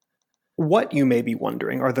What, you may be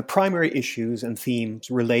wondering, are the primary issues and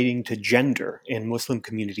themes relating to gender in Muslim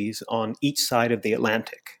communities on each side of the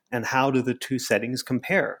Atlantic, and how do the two settings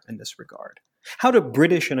compare in this regard? How do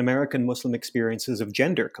British and American Muslim experiences of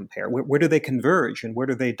gender compare? Where do they converge and where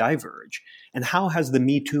do they diverge? And how has the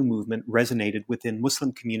Me Too movement resonated within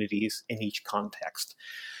Muslim communities in each context?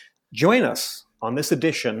 Join us on this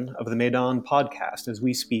edition of the Maydan podcast as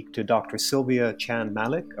we speak to Dr. Sylvia Chan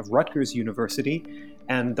Malik of Rutgers University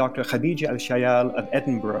and Dr. Khadija Al-Shayal of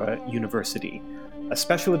Edinburgh University, a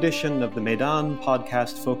special edition of the Maydan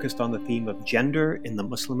podcast focused on the theme of gender in the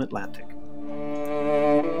Muslim Atlantic.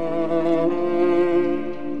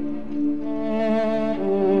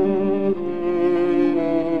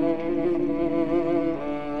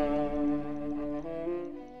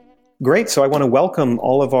 Great. So I want to welcome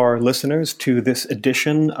all of our listeners to this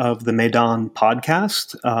edition of the Maydan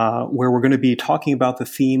podcast, where we're going to be talking about the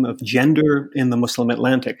theme of gender in the Muslim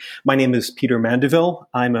Atlantic. My name is Peter Mandeville.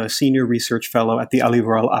 I'm a senior research fellow at the Ali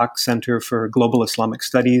Al-Haq Center for Global Islamic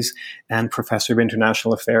Studies and professor of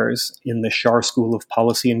international affairs in the Schar School of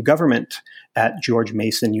Policy and Government at George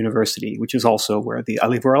Mason University, which is also where the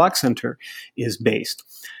Ali Al-Haq Center is based.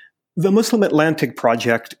 The Muslim Atlantic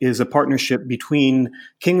Project is a partnership between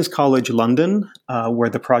King's College London, where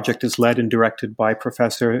the project is led and directed by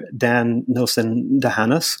Professor Dan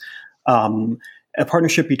Nilsen-Dahanus, a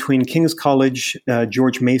partnership between King's College,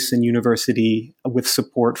 George Mason University, with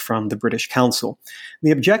support from the British Council.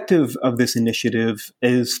 The objective of this initiative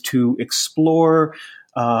is to explore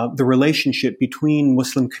the relationship between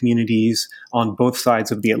Muslim communities on both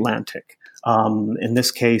sides of the Atlantic. In this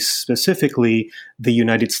case, specifically, the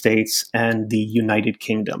United States and the United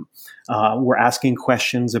Kingdom. We're asking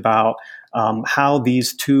questions about how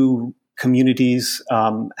these two communities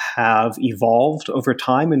have evolved over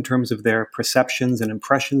time in terms of their perceptions and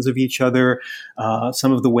impressions of each other,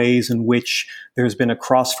 some of the ways in which there's been a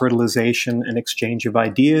cross-fertilization and exchange of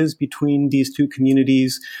ideas between these two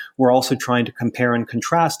communities. We're also trying to compare and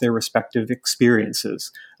contrast their respective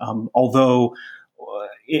experiences. Although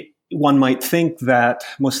one might think that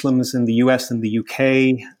Muslims in the US and the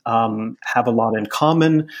UK have a lot in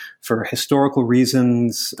common for historical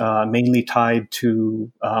reasons, mainly tied to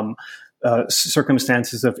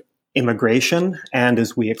circumstances of immigration. And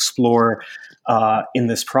as we explore in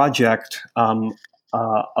this project, a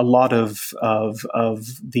lot of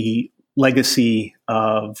the legacy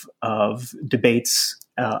of debates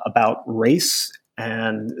about race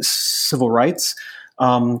and civil rights.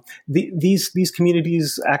 These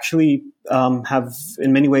communities actually have,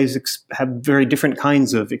 in many ways, have very different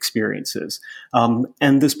kinds of experiences.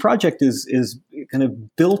 And this project is kind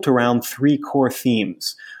of built around three core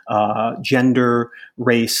themes: gender,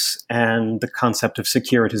 race, and the concept of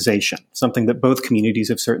securitization. Something that both communities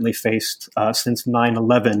have certainly faced since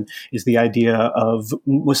 9/11 is the idea of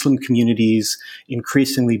Muslim communities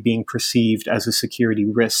increasingly being perceived as a security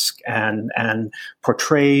risk and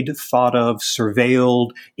portrayed, thought of,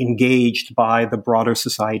 surveilled, engaged by the broader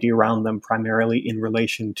society around them, primarily in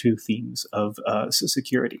relation to themes of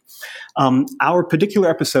security. Our particular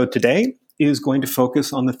episode today is going to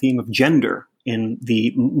focus on the theme of gender in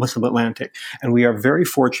the Muslim Atlantic. And we are very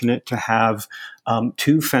fortunate to have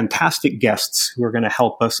two fantastic guests who are going to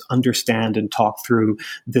help us understand and talk through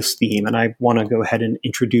this theme. And I want to go ahead and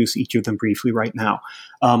introduce each of them briefly right now.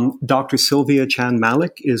 Dr. Sylvia Chan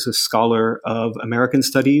Malik is a scholar of American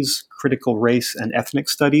Studies, Critical Race and Ethnic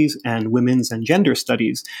Studies, and Women's and Gender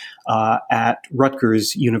Studies at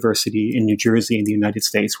Rutgers University in New Jersey in the United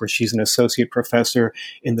States, where she's an associate professor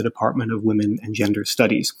in the Department of Women and Gender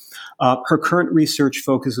Studies. Her current research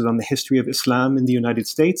focuses on the history of Islam in the United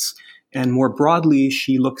States, and more broadly,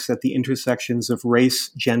 she looks at the intersections of race,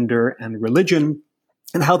 gender, and religion,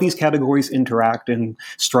 and how these categories interact in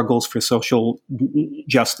struggles for social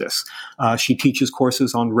justice. She teaches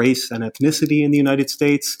courses on race and ethnicity in the United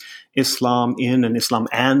States, Islam in and Islam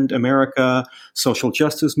and America, social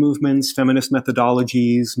justice movements, feminist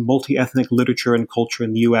methodologies, multi-ethnic literature and culture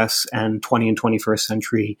in the U.S., and 20th and 21st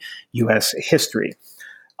century U.S. history.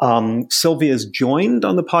 Sylvia is joined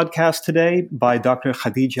on the podcast today by Dr.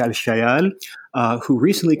 Khadija Al-Shayal, who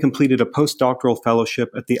recently completed a postdoctoral fellowship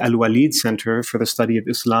at the Al-Walid Center for the Study of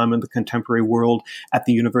Islam and the Contemporary World at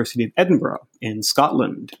the University of Edinburgh in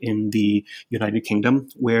Scotland in the United Kingdom,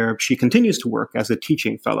 where she continues to work as a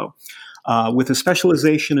teaching fellow. With a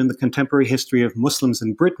specialization in the contemporary history of Muslims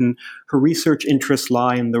in Britain, her research interests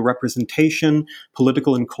lie in the representation,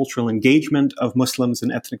 political and cultural engagement of Muslims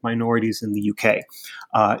and ethnic minorities in the UK.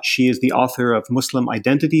 She is the author of Muslim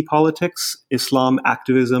Identity Politics, Islam,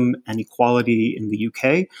 Activism and Equality in the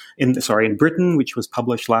UK, in Britain, which was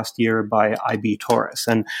published last year by IB Tauris.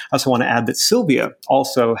 And I also want to add that Sylvia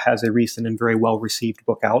also has a recent and very well-received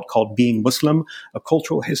book out called Being Muslim, A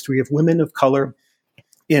Cultural History of Women of Color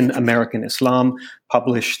in American Islam,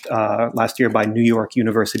 published last year by New York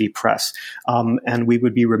University Press. And we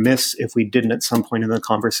would be remiss if we didn't at some point in the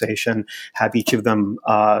conversation have each of them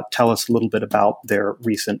tell us a little bit about their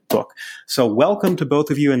recent book. So welcome to both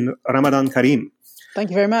of you and Ramadan Kareem. Thank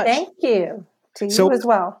you very much. Thank you to you as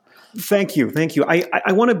well. Thank you.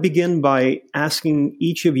 I want to begin by asking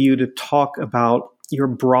each of you to talk about your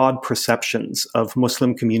broad perceptions of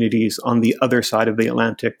Muslim communities on the other side of the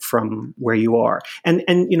Atlantic from where you are. And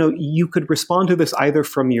you could respond to this either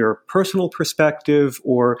from your personal perspective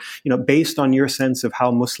or, based on your sense of how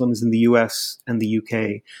Muslims in the US and the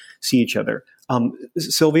UK see each other.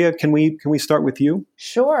 Sylvia, can we start with you?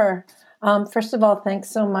 Sure. First of all, thanks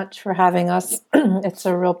so much for having us. It's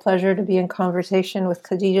a real pleasure to be in conversation with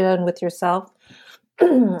Khadija and with yourself.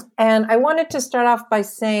 And I wanted to start off by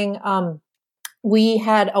saying, we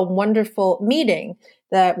had a wonderful meeting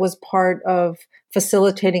that was part of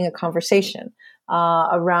facilitating a conversation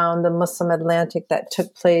around the Muslim Atlantic that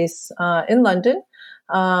took place in London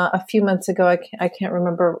a few months ago. I can't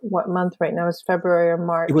remember what month right now. It was February or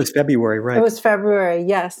March. It was February, right? It was February,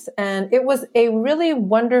 yes. And it was a really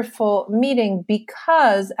wonderful meeting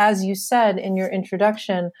because, as you said in your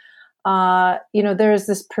introduction, there is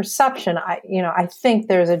this perception. I think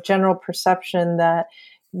there's a general perception that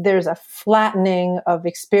there's a flattening of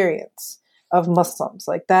experience of Muslims.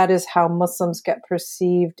 Like that is how Muslims get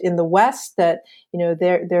perceived in the West, that,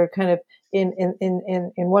 they're kind of in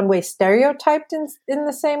one way stereotyped in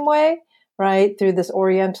the same way, right? Through this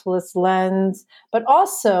Orientalist lens, but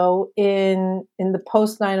also in the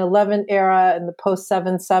post 9/11 era and the post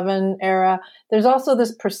 7/7 era, there's also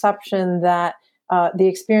this perception that the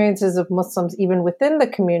experiences of Muslims, even within the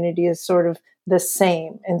community, is sort of the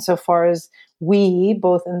same insofar as we,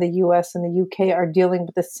 both in the US and the UK, are dealing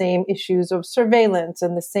with the same issues of surveillance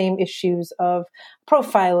and the same issues of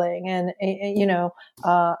profiling and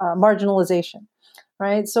marginalization,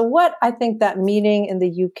 right? So what I think that meeting in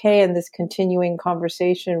the UK and this continuing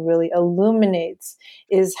conversation really illuminates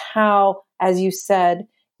is how, as you said,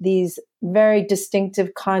 these very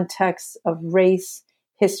distinctive contexts of race,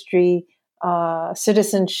 history,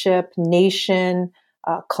 citizenship, nation,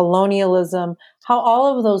 colonialism, how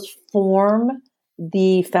all of those form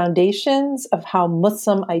the foundations of how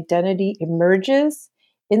Muslim identity emerges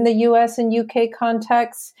in the US and UK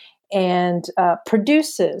contexts and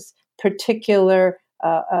produces particular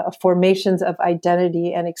formations of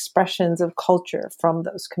identity and expressions of culture from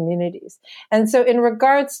those communities. And so in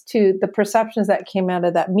regards to the perceptions that came out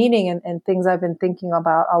of that meeting and things I've been thinking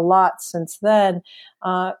about a lot since then,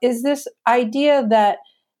 is this idea that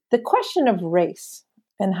the question of race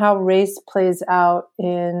and how race plays out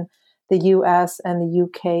in the US and the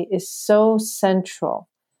UK is so central,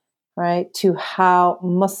 right, to how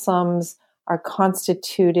Muslims are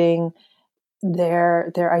constituting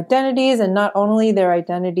their identities, and not only their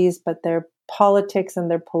identities, but their politics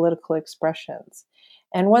and their political expressions.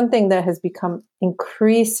 And one thing that has become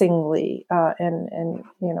increasingly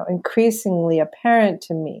increasingly apparent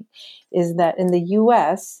to me is that in the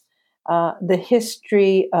US, the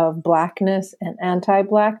history of Blackness and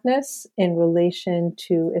anti-Blackness in relation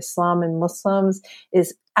to Islam and Muslims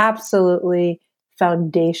is absolutely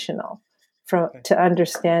foundational to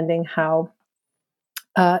understanding how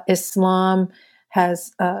Islam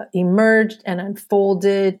has emerged and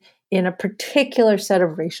unfolded in a particular set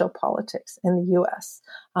of racial politics in the U.S.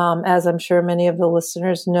 As I'm sure many of the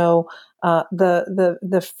listeners know,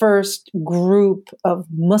 the first group of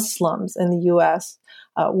Muslims in the U.S.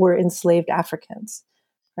 Were enslaved Africans,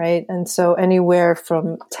 right? And so anywhere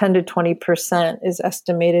from 10 to 20% is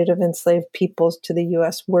estimated of enslaved peoples to the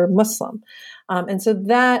U.S. were Muslim. And so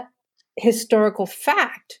that historical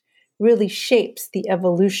fact really shapes the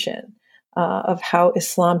evolution of how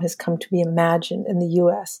Islam has come to be imagined in the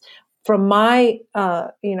U.S. From my,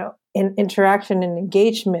 in interaction and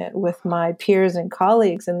engagement with my peers and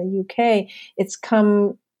colleagues in the UK, it's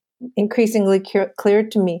come increasingly clear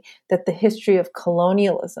to me that the history of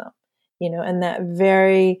colonialism, and that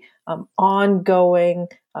very ongoing,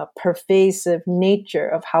 pervasive nature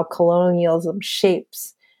of how colonialism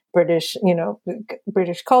shapes British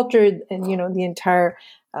culture and, the entire,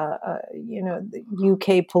 the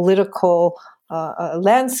UK political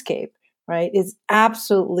landscape right, is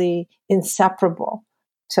absolutely inseparable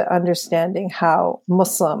to understanding how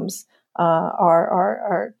Muslims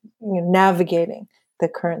are navigating the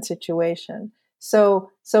current situation. So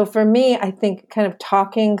for me, I think kind of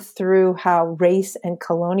talking through how race and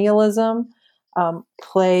colonialism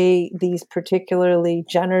play these particularly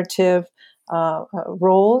generative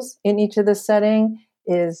roles in each of the setting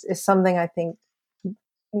is something I think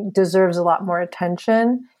deserves a lot more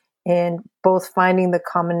attention, and both finding the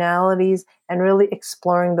commonalities and really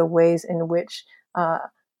exploring the ways in which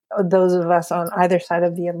those of us on either side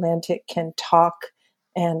of the Atlantic can talk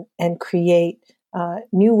and create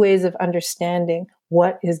new ways of understanding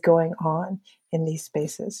what is going on in these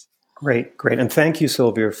spaces. Great, great. And thank you,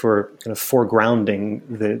 Sylvia, for kind of foregrounding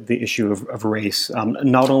the issue of race.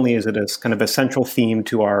 Not only is it a kind of a central theme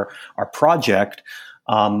to our project,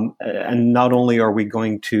 and not only are we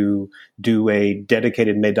going to do a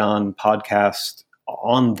dedicated Maydan podcast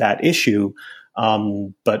on that issue,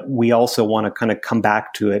 but we also want to kind of come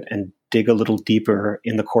back to it and dig a little deeper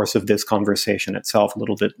in the course of this conversation itself a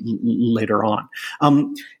little bit later on.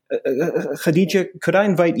 Khadija, could I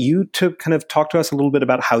invite you to kind of talk to us a little bit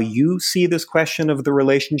about how you see this question of the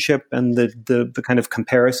relationship and the kind of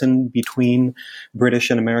comparison between British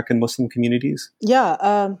and American Muslim communities?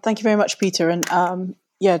 Yeah, thank you very much, Peter. And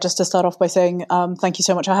just to start off by saying thank you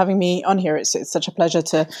so much for having me on here. It's such a pleasure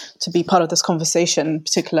to be part of this conversation, in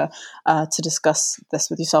particular to discuss this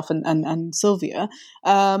with yourself and Sylvia.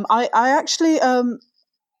 I'm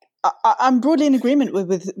broadly in agreement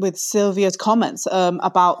with Sylvia's comments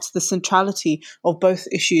about the centrality of both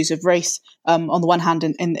issues of race on the one hand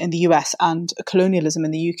in the US and colonialism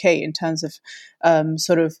in the UK in terms of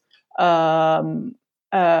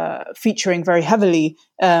featuring very heavily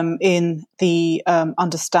in the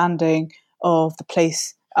understanding of the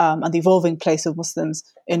place and the evolving place of Muslims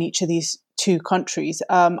in each of these two countries.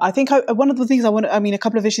 I think one of the things a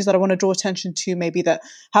couple of issues that I want to draw attention to maybe that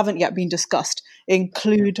haven't yet been discussed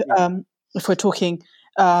include, if we're talking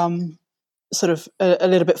sort of a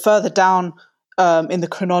little bit further down in the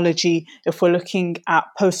chronology, if we're looking at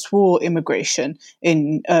post-war immigration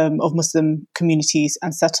of Muslim communities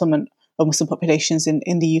and settlement of Muslim populations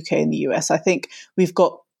in the UK and the US, I think we've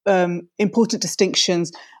got important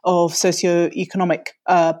distinctions of socioeconomic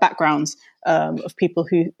backgrounds of people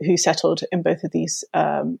who settled in both of these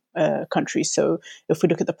countries. So if we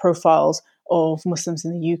look at the profiles of Muslims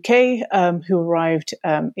in the UK who arrived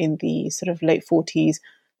in the sort of late 40s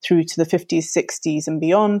through to the 50s, 60s and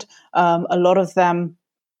beyond, a lot of them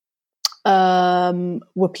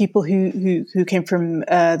were people who came from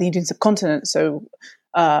the Indian subcontinent, so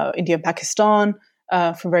India and Pakistan,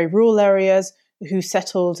 from very rural areas, who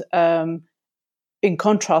settled in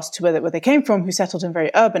contrast to where they came from, who settled in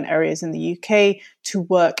very urban areas in the UK to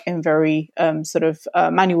work in very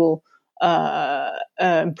manual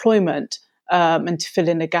employment and to fill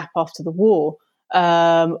in a gap after the war.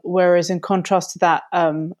 Whereas in contrast to that,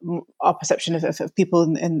 our perception of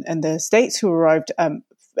people in the States who arrived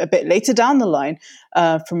a bit later down the line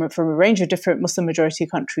from a range of different Muslim majority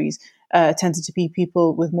countries tended to be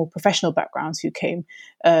people with more professional backgrounds who came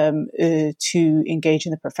to engage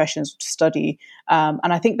in the professions, to study.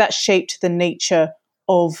 And I think that shaped the nature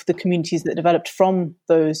of the communities that developed from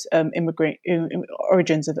those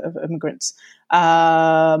origins of immigrants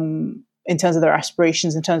in terms of their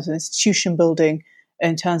aspirations, in terms of institution building,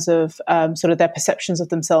 in terms of sort of their perceptions of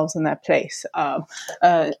themselves and their place, and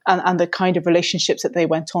the kind of relationships that they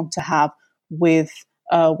went on to have with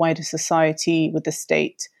wider society, with the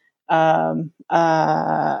state, and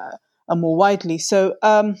more widely. So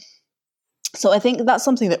I think that's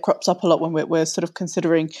something that crops up a lot when we're sort of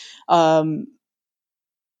considering when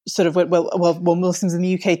Muslims in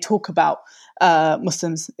the UK talk about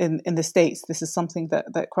Muslims in the States. This is something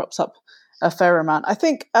that crops up a fair amount. I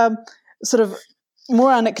think sort of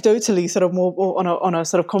more anecdotally, sort of more on a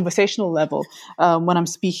sort of conversational level, when I'm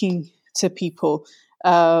speaking to people,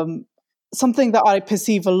 something that I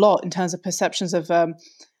perceive a lot in terms of perceptions of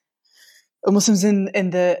Muslims in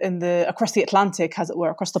the across the Atlantic, as it were,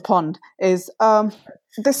 across the pond, is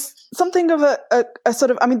this something of a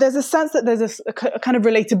sort of, I mean, there's a sense that there's a kind of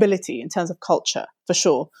relatability in terms of culture, for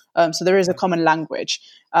sure. So there is a common language,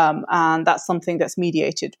 and that's something that's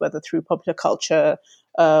mediated, whether through popular culture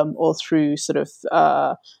or through sort of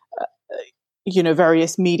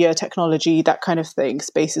various media, technology, that kind of thing,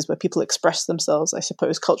 spaces where people express themselves, I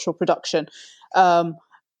suppose, cultural production.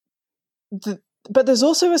 but there's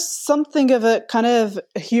also something of a kind of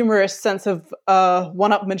humorous sense of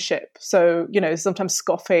one-upmanship. So, sometimes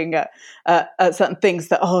scoffing at certain things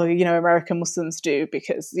that, American Muslims do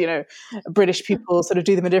because, British people sort of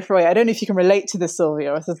do them a different way. I don't know if you can relate to this,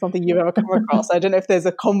 Sylvia, or if there's something you've ever come across. I don't know if there's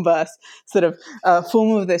a converse sort of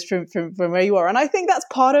form of this from where you are. And I think that's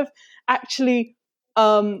part of actually...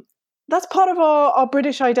 that's part of our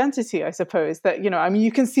British identity, I suppose, that,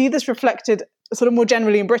 you can see this reflected sort of more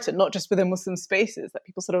generally in Britain, not just within Muslim spaces, that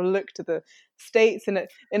people sort of look to the States in a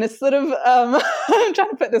sort of, I'm trying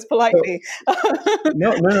to put this politely.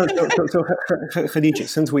 No. So Khadija,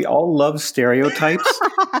 since we all love stereotypes.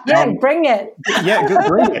 Bring it. Yeah,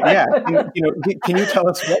 bring it. Yeah. Can you tell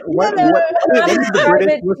us what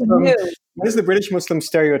is the British Muslim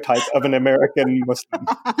stereotype of an American Muslim?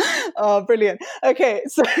 Oh, brilliant. Okay.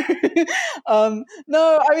 So,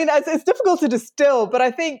 no, I mean, it's difficult to distill, but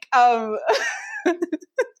I think,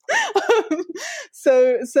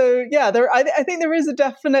 so yeah, I think there is a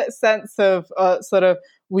definite sense of sort of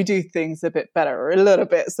we do things a bit better, or a little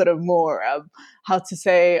bit sort of more how to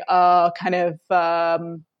say kind of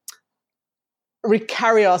we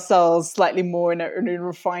carry ourselves slightly more in a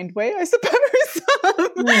refined way, I suppose.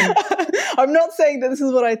 I'm not saying that this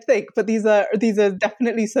is what I think, but these are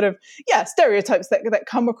definitely sort of stereotypes that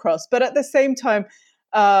come across. But at the same time,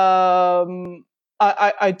 I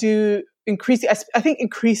do I think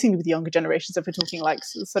increasingly with younger generations, if we're talking like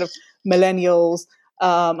sort of millennials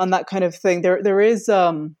and that kind of thing, there is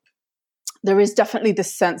definitely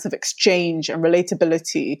this sense of exchange and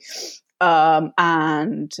relatability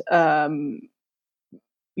and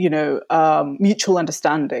mutual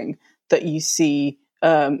understanding that you see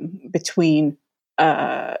between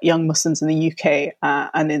young Muslims in the UK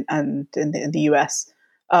and in the US.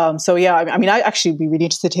 So yeah, I mean, I'd actually be really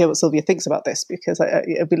interested to hear what Sylvia thinks about this, because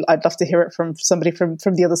I'd love to hear it from somebody from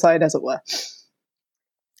the other side, as it were.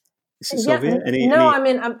 Sylvia, I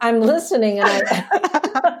mean, I'm listening, and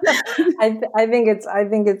I think it's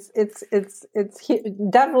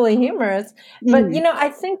definitely humorous, but I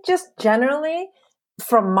think just generally,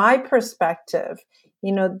 from my perspective,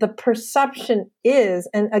 the perception is,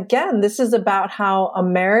 and again, this is about how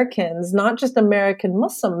Americans, not just American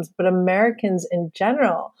Muslims, but Americans in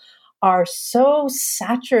general, are so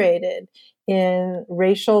saturated in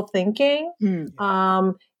racial thinking,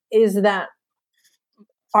 is that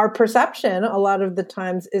our perception a lot of the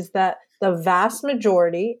times is that the vast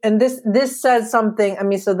majority, and this says something, I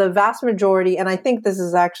mean, so the vast majority, and I think this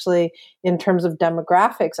is actually, in terms of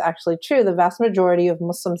demographics, actually true, the vast majority of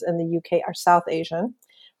Muslims in the UK are South Asian,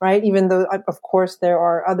 right? Even though, of course, there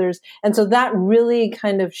are others. And so that really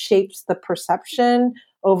kind of shapes the perception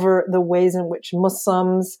over the ways in which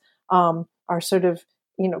Muslims are sort of,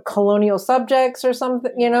 colonial subjects or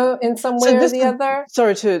something, in some way or the other.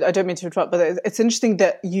 Sorry I don't mean to interrupt, but it's interesting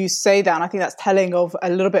that you say that, and I think that's telling of a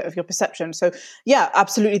little bit of your perception. So yeah,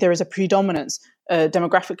 absolutely, there is a predominance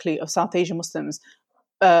demographically of South Asian Muslims,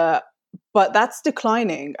 but that's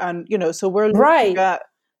declining, and so we're looking at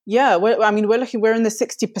we're in the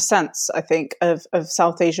 60%, I think, of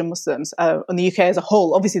South Asian Muslims in the UK as a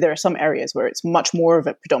whole. Obviously, there are some areas where it's much more of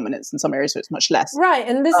a predominance, and some areas where it's much less. Right,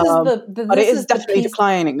 and this but it is definitely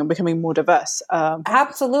declining and becoming more diverse.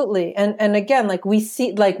 Absolutely, and again, like we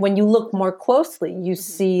see, like when you look more closely, you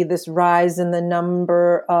see this rise in the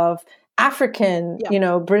number of African,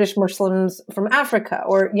 British Muslims from Africa,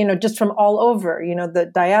 or, just from all over,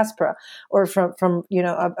 the diaspora, or from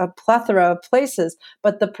a plethora of places.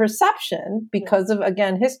 But the perception, because of,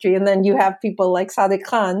 again, history, and then you have people like Sadiq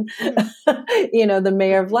Khan, the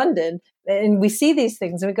mayor of London, and we see these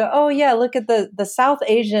things and we go, oh yeah, look at the South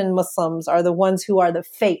Asian Muslims are the ones who are the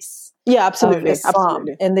face. Yeah, absolutely. Of Islam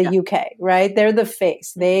in the UK, right? They're the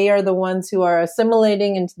face. They are the ones who are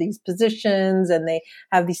assimilating into these positions, and they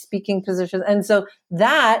have these speaking positions. And so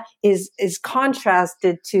that is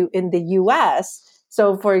contrasted to in the US.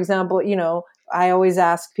 So for example, I always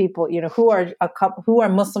ask people, who are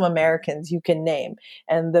Muslim Americans you can name?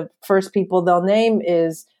 And the first people they'll name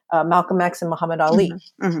is Malcolm X and Muhammad Ali.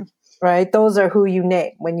 Mm-hmm. Right? Those are who you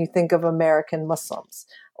name when you think of American Muslims.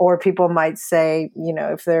 Or people might say,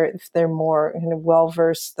 if they're more kind of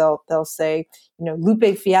well-versed, they'll say,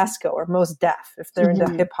 Lupe Fiasco or Mos Def, if they're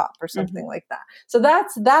into hip hop or something like that. So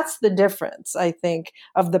that's the difference, I think,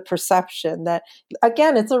 of the perception that,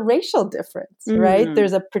 again, it's a racial difference, right?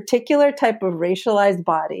 There's a particular type of racialized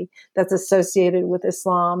body that's associated with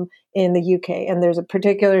Islam in the UK, and there's a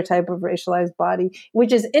particular type of racialized body,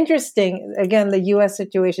 which is interesting. Again, the US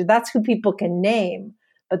situation, that's who people can name,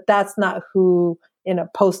 but that's not who in a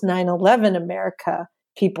post 9/11 America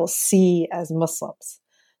people see as Muslims.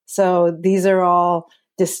 So these are all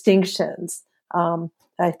distinctions that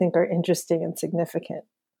I think are interesting and significant.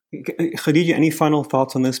 Khadija, any final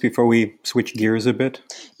thoughts on this before we switch gears a bit?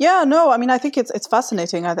 Yeah, no, I mean, I think it's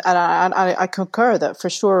fascinating, and I concur that for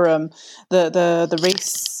sure the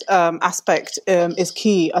race aspect is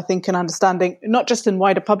key. I think in understanding, not just in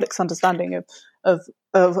wider public's understanding of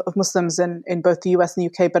Muslims in both the US and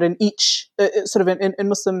the UK, but in each sort of in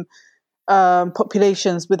Muslim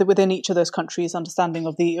populations within each of those countries, understanding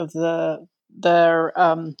of their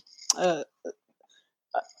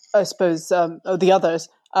I suppose the others.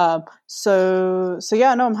 So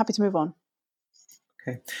yeah, no, I'm happy to move on.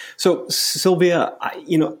 Okay, so Sylvia,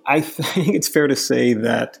 I think it's fair to say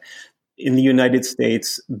that in the United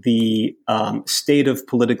States, the state of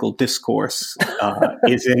political discourse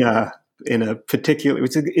is in a particular,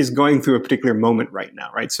 is going through a particular moment right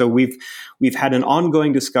now, right? So we've had an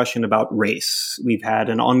ongoing discussion about race, we've had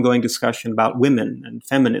an ongoing discussion about women and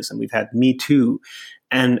feminism, we've had Me Too,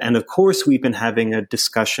 and of course we've been having a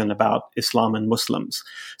discussion about Islam and Muslims.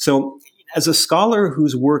 So, as a scholar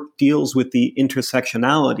whose work deals with the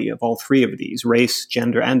intersectionality of all three of these, race,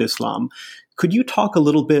 gender, and Islam, could you talk a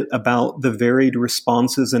little bit about the varied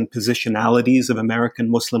responses and positionalities of American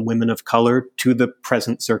Muslim women of color to the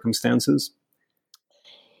present circumstances?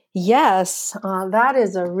 Yes, that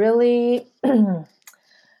is a really,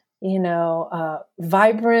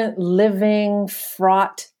 vibrant, living,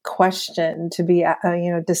 fraught question to be,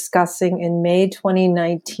 discussing in May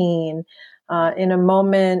 2019. In a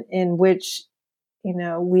moment in which,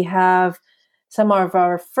 we have some of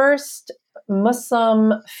our first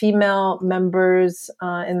Muslim female members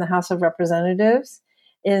in the House of Representatives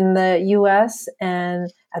in the US.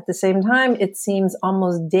 And at the same time, it seems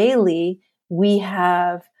almost daily we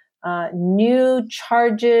have new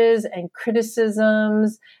charges and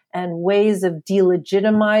criticisms and ways of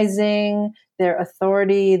delegitimizing their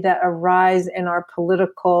authority that arise in our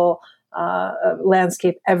political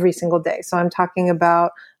landscape every single day. So I'm talking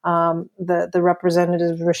about the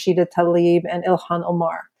representatives Rashida Tlaib and Ilhan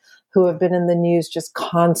Omar, who have been in the news just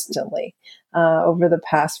constantly over the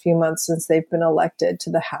past few months since they've been elected to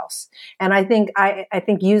the House. And I think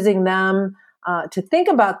using them to think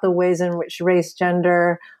about the ways in which race,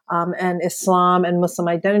 gender, and Islam and Muslim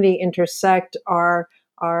identity intersect are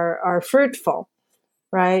fruitful,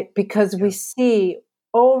 right? Because we see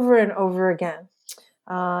over and over again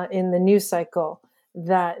in the news cycle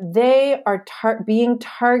that they are being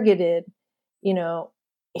targeted,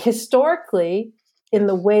 historically in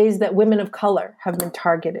the ways that women of color have been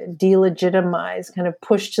targeted, delegitimized, kind of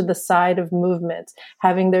pushed to the side of movements,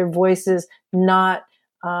 having their voices not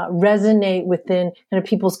resonate within kind of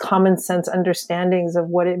people's common sense understandings of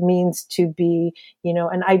what it means to be,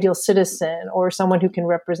 an ideal citizen or someone who can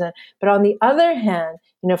represent. But on the other hand,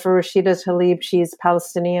 for Rashida Tlaib, she's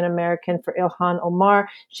Palestinian American. For Ilhan Omar,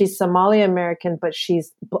 she's Somali American, but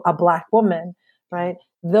she's a Black woman, right?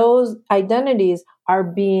 Those identities are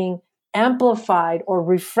being amplified or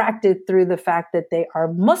refracted through the fact that they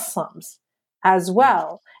are Muslims as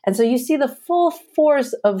well. And so you see the full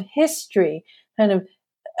force of history kind of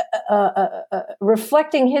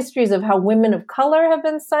reflecting histories of how women of color have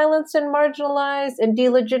been silenced and marginalized and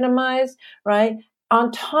delegitimized, right?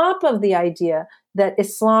 On top of the idea that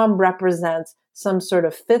Islam represents some sort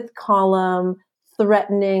of fifth column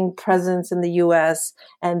threatening presence in the US,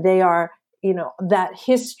 and they are, that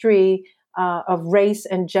history of race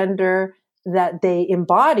and gender that they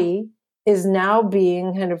embody is now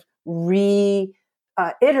being kind of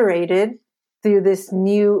reiterated through this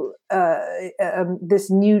new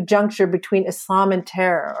juncture between Islam and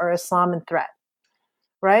terror or Islam and threat,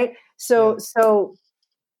 right? So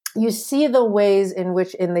you see the ways in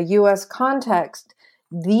which, in the U.S. context,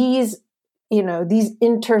 these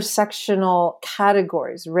intersectional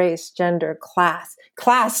categories, race, gender, class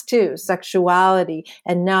too, sexuality,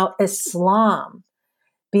 and now Islam,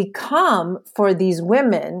 become, for these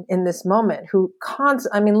women in this moment who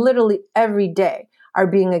literally every day are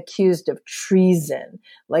being accused of treason,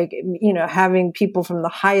 like, having people from the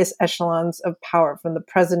highest echelons of power, from the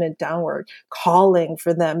president downward, calling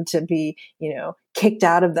for them to be, kicked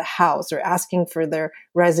out of the House or asking for their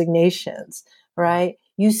resignations, right?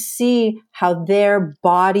 You see how their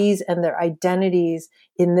bodies and their identities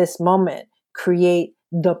in this moment create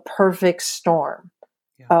the perfect storm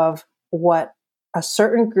of what a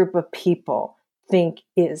certain group of people think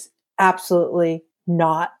is absolutely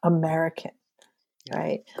not American.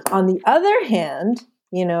 Right. On the other hand,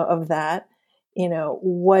 of that,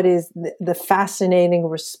 what is the fascinating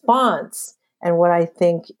response, and what I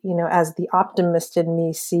think, as the optimist in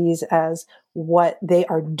me sees as what they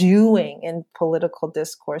are doing in political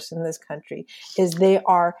discourse in this country, is they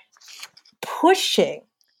are pushing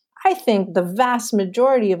I think, the vast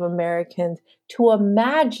majority of Americans to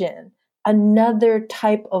imagine another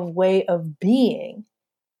type of way of being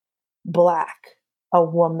Black, a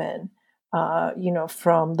woman,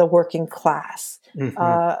 from the working class,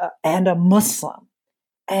 and a Muslim,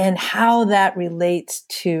 and how that relates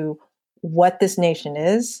to what this nation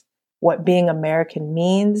is, what being American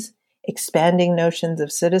means, expanding notions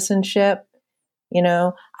of citizenship.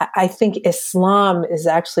 I think Islam is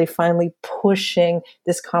actually finally pushing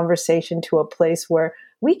this conversation to a place where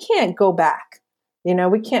we can't go back.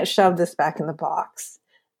 We can't shove this back in the box,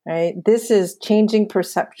 right? This is changing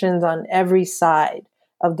perceptions on every side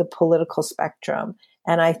of the political spectrum.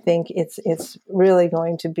 And I think it's really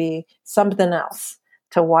going to be something else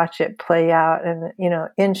to watch it play out. And,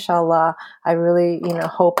 inshallah, I really,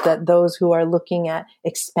 hope that those who are looking at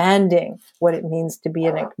expanding what it means to be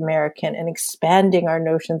an American and expanding our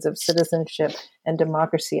notions of citizenship and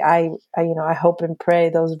democracy, I hope and pray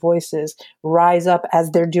those voices rise up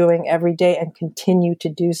as they're doing every day and continue to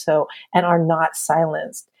do so and are not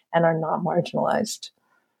silenced and are not marginalized.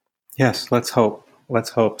 Yes, let's hope. Let's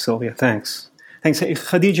hope, Sylvia. Thanks. Thanks.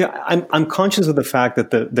 Khadija, I'm conscious of the fact that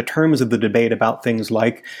the terms of the debate about things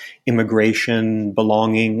like immigration,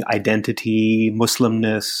 belonging, identity,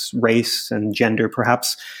 Muslimness, race, and gender,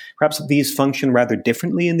 perhaps these function rather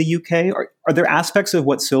differently in the UK. Are there aspects of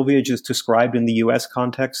what Sylvia just described in the US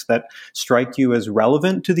context that strike you as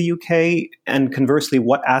relevant to the UK? And conversely,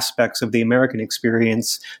 what aspects of the American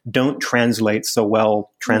experience don't translate so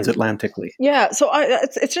well transatlantically? Yeah, so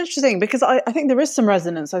it's interesting because I think there is some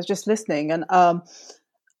resonance. I was just listening, and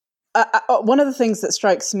one of the things that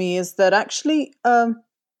strikes me is that actually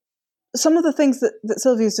some of the things that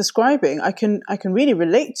Sylvia is describing, I can really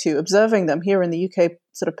relate to observing them here in the UK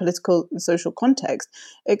sort of political and social context,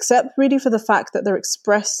 except really for the fact that they're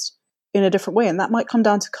expressed in a different way, and that might come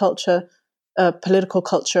down to culture, political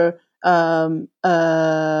culture, more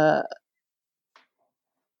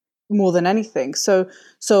than anything. So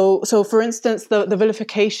for instance, the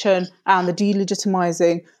vilification and the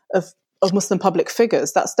delegitimizing of Muslim public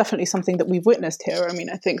figures, that's definitely something that we've witnessed here. I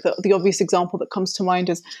mean, I think that the obvious example that comes to mind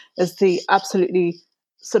is the absolutely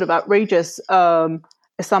sort of outrageous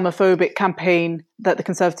Islamophobic campaign that the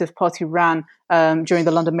Conservative Party ran during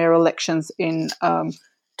the London mayoral elections in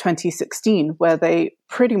 2016, where they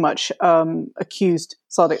pretty much accused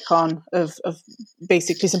Sadiq Khan of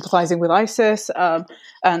basically sympathizing with ISIS, and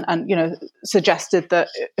suggested that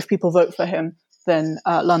if people vote for him, then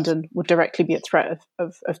London would directly be at threat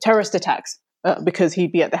of terrorist attacks because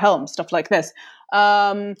he'd be at the helm, stuff like this.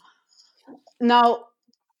 Now,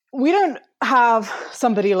 we don't have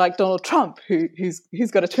somebody like Donald Trump who's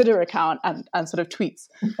got a Twitter account and sort of tweets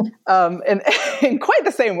in quite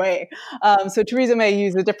the same way. So Theresa May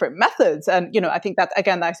uses different methods, and I think that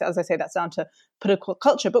again, as I say, that's down to political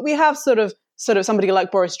culture. But we have sort of somebody like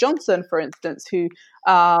Boris Johnson, for instance, who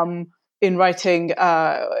in writing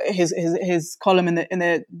his column in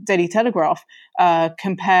the Daily Telegraph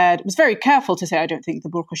was very careful to say, I don't think the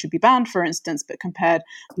burqa should be banned, for instance, but compared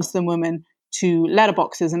Muslim women to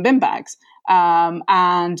letterboxes and bin bags.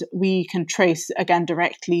 And we can trace, again,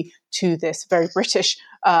 directly to this very British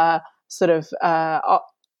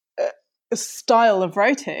style of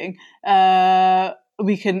writing.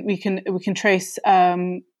 We can trace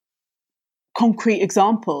concrete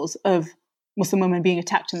examples of Muslim women being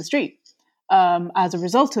attacked in the street as a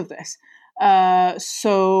result of this.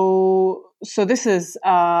 So this is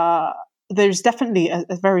there's definitely a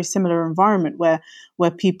very similar environment where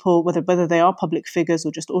people, whether they are public figures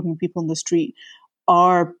or just ordinary people in the street,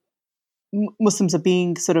 Muslims are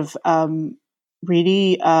being sort of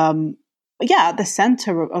really at the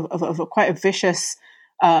center of a quite a vicious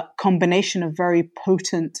combination of very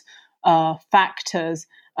potent factors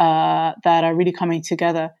that are really coming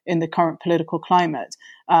together in the current political climate.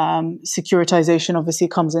 Securitization obviously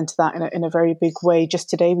comes into that in a very big way. Just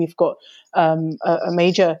today, we've got a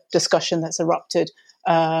major discussion that's erupted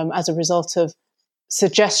as a result of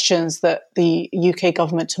suggestions that the UK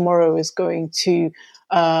government tomorrow is going to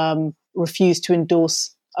refuse to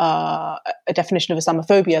endorse a definition of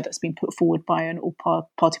Islamophobia that's been put forward by an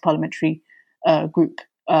all-party parliamentary group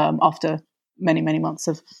after many, many months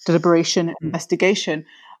of deliberation and investigation.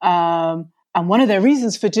 And one of their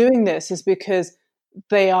reasons for doing this is because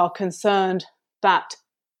they are concerned that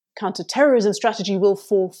counterterrorism strategy will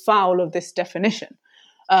fall foul of this definition.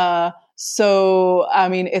 So, I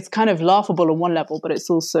mean, it's kind of laughable on one level, but it's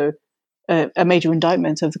also a major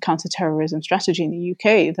indictment of the counterterrorism strategy in the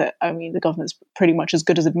UK that, I mean, the government's pretty much as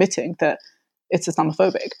good as admitting that it's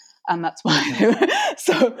Islamophobic. and that's why.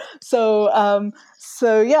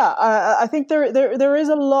 I think there is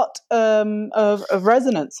a lot of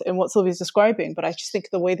resonance in what Sylvia's describing, but I just think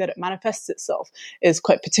the way that it manifests itself is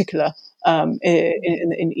quite particular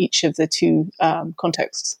in each of the two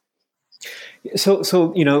contexts. So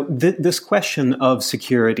this question of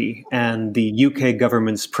security and the UK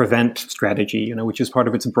government's prevent strategy, which is part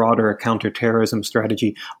of its broader counterterrorism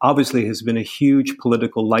strategy, obviously has been a huge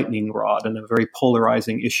political lightning rod and a very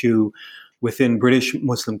polarizing issue within British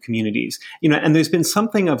Muslim communities. And there's been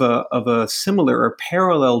something of a similar or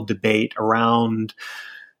parallel debate around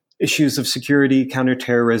issues of security,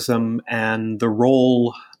 counterterrorism, and the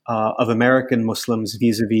role of American Muslims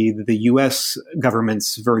vis-a-vis the U.S.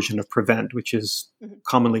 government's version of PREVENT, which is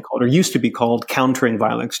commonly called, or used to be called, Countering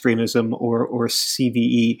Violent Extremism, or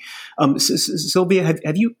CVE. Sylvia,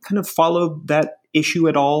 have you kind of followed that issue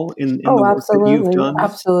at all in the work that you've done?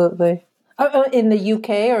 Absolutely. In the UK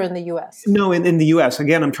or in the US? No, in the US.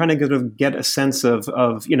 Again, I'm trying to get a sense of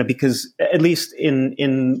because at least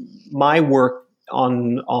in my work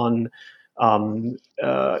on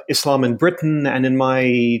Islam in Britain and in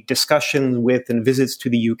my discussions with and visits to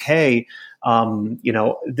the UK,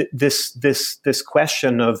 this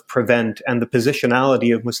question of PREVENT and the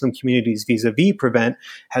positionality of Muslim communities vis-a-vis PREVENT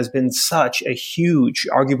has been such a huge,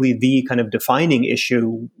 arguably the kind of defining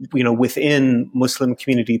issue, within Muslim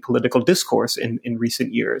community political discourse in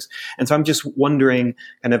recent years. And so I'm just wondering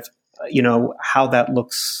kind of, how that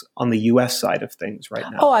looks on the U.S. side of things right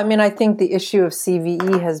now. Oh, I mean, I think the issue of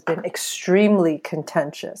CVE has been extremely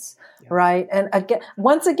contentious, right? And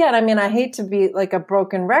once again, I mean, I hate to be like a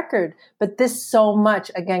broken record, but this so much,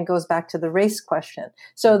 again, goes back to the race question.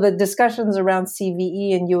 So the discussions around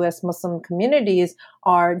CVE in U.S. Muslim communities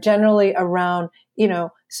are generally around,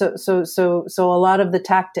 so a lot of the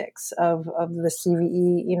tactics of the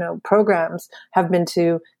CVE, programs have been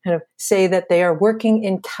to kind of say that they are working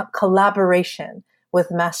in collaboration with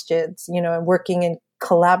masjids, and working in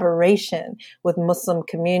collaboration with Muslim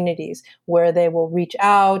communities, where they will reach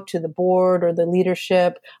out to the board or the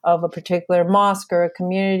leadership of a particular mosque or a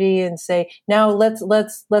community and say, now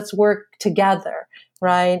let's work together,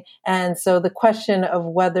 right? And so the question of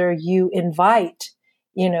whether you invite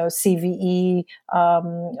CVE,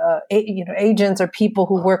 agents or people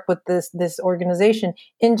who work with this organization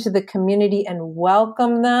into the community and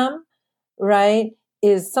welcome them, right,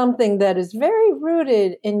 is something that is very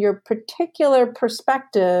rooted in your particular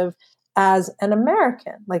perspective as an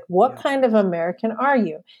American. Like, what kind of American are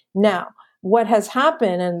you? Now, what has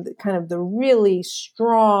happened and kind of the really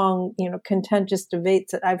strong, contentious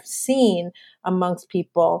debates that I've seen amongst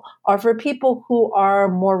people are for people who are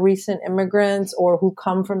more recent immigrants or who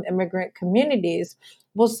come from immigrant communities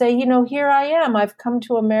will say, here I am. I've come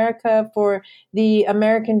to America for the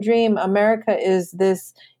American dream. America is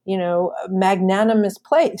this, magnanimous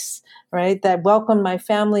place, right, that welcomed my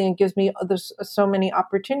family and gives me so many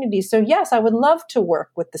opportunities. So yes, I would love to work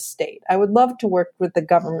with the state. I would love to work with the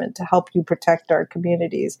government to help you protect our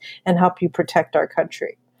communities and help you protect our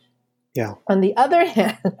country. Yeah. On the other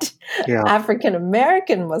hand, African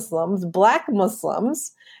American Muslims, Black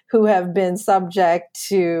Muslims, who have been subject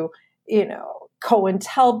to,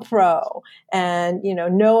 COINTELPRO and,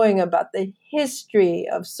 knowing about the history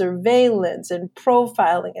of surveillance and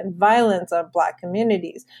profiling and violence on Black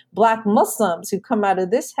communities. Black Muslims who come out of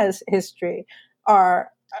this history are,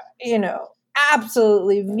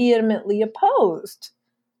 absolutely vehemently opposed.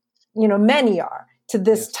 Many are to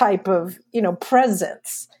this type of,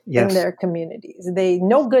 presence in their communities.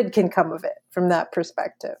 No good can come of it from that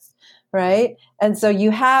perspective. Right. And so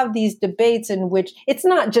you have these debates in which it's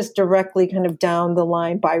not just directly kind of down the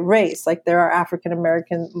line by race, like there are African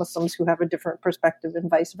American Muslims who have a different perspective and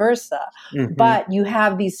vice versa. Mm-hmm. But you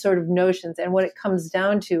have these sort of notions. And what it comes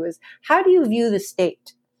down to is, how do you view the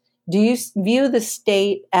state? Do you view the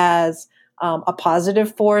state as a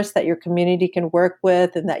positive force that your community can work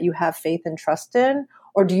with and that you have faith and trust in?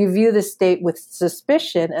 Or do you view the state with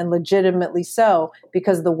suspicion, and legitimately so,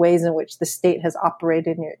 because of the ways in which the state has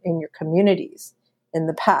operated in your communities in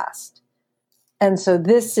the past? And so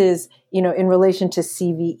this is, in relation to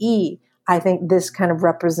CVE, I think this kind of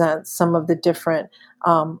represents some of the different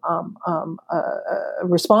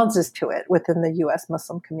responses to it within the U.S.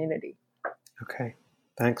 Muslim community. Okay.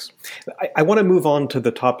 Thanks. I want to move on to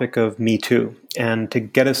the topic of Me Too and to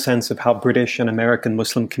get a sense of how British and American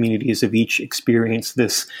Muslim communities have each experienced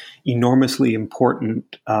this enormously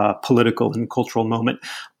important political and cultural moment.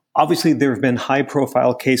 Obviously, there have been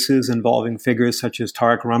high-profile cases involving figures such as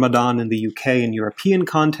Tariq Ramadan in the UK and European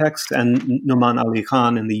context and Nouman Ali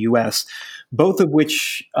Khan in the US. both of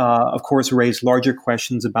which, of course, raise larger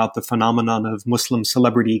questions about the phenomenon of Muslim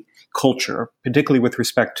celebrity culture, particularly with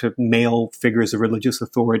respect to male figures of religious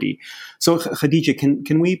authority. So, Khadija,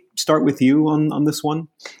 can we start with you on this one?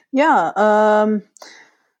 Yeah.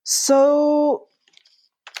 So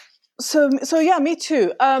yeah, me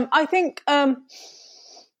too. I think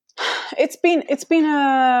it's been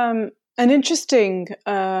an interesting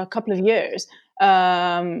couple of years.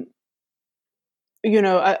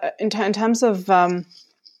 In terms of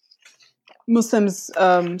Muslims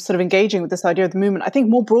sort of engaging with this idea of the movement. I think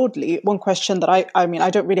more broadly, one question that I mean, I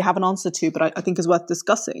don't really have an answer to, but I think is worth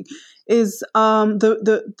discussing, is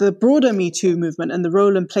the broader Me Too movement and the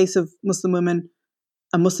role and place of Muslim women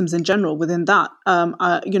and Muslims in general within that.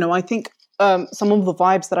 I think some of the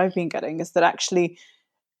vibes that I've been getting is that actually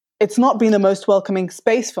it's not been the most welcoming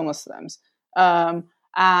space for Muslims.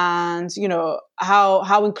 And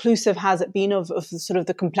how inclusive has it been of sort of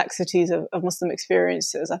the complexities of Muslim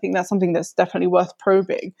experiences? I think that's something that's definitely worth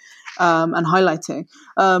probing and highlighting.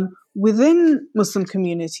 Within Muslim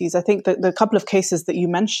communities, I think that the couple of cases that you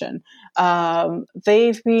mentioned,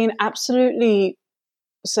 they've been absolutely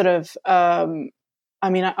sort of.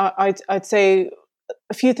 I'd say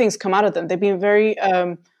a few things come out of them. They've been very.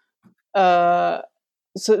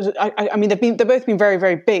 They've both been very,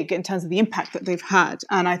 very big in terms of the impact that they've had,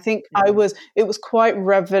 and I think it was quite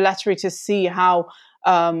revelatory to see how,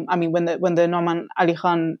 when the Nouman Ali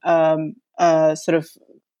Khan the sort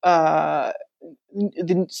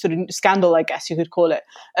of scandal, I guess you could call it,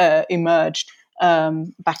 emerged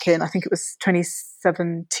back in, I think it was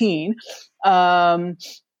 2017,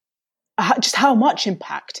 just how much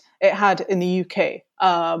impact it had in the UK.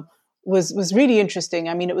 Was really interesting.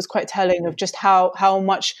 I mean, it was quite telling of just how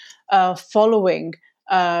much following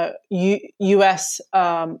US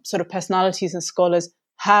sort of personalities and scholars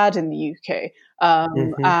had in the UK,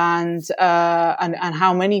 and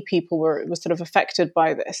how many people were sort of affected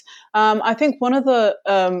by this. I think one of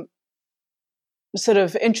the sort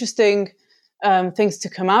of interesting things to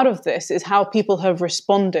come out of this is how people have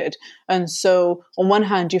responded. And so, on one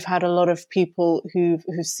hand, you've had a lot of people who've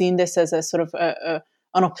seen this as a sort of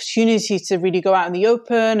an opportunity to really go out in the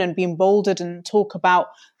open and be emboldened and talk about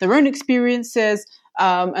their own experiences.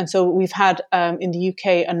 And so we've had in the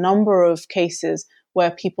UK a number of cases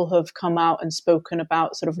where people have come out and spoken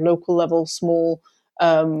about sort of local level, small,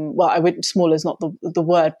 small is not the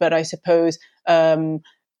word, but I suppose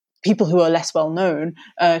people who are less well known,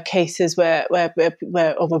 cases where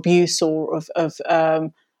of abuse or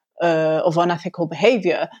of unethical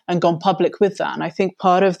behavior, and gone public with that. And I think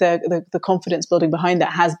part of the confidence building behind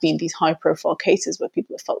that has been these high profile cases where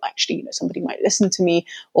people have felt actually, somebody might listen to me,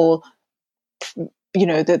 or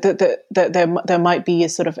that there might be a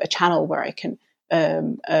sort of a channel where I can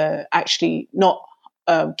actually not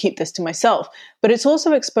keep this to myself. But it's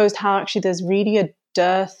also exposed how actually there's really a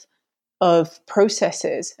dearth of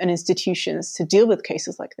processes and institutions to deal with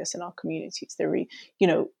cases like this in our communities.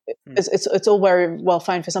 It's all very well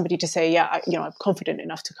fine for somebody to say, I'm confident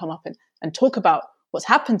enough to come up and talk about what's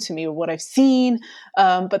happened to me or what I've seen.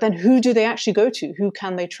 But then who do they actually go to? Who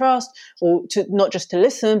can they trust? Or to not just to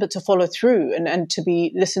listen, but to follow through and to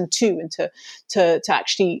be listened to, and to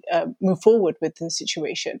actually move forward with the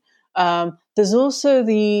situation. There's also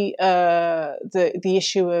the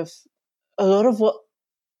issue of a lot of what,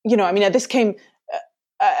 this came,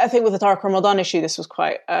 I think with the Tariq Ramadan issue, this was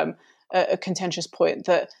quite a contentious point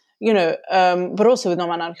that, but also with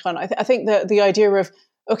Nouman Ali Khan, I think that the idea of,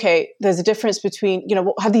 okay, there's a difference between,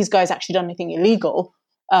 have these guys actually done anything illegal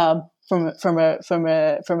from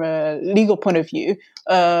a legal point of view,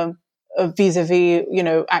 vis-a-vis,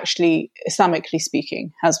 actually Islamically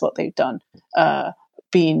speaking, has what they've done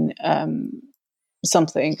been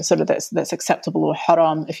something sort of that's acceptable or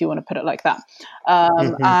haram, if you want to put it like that.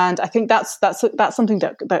 And I think that's something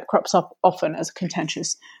that crops up often as a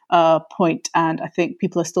contentious point, and I think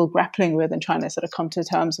people are still grappling with and trying to sort of come to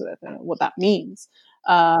terms with what that means.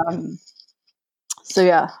 That's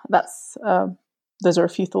those are a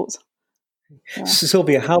few thoughts. Yeah.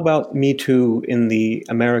 Sylvia, how about Me Too in the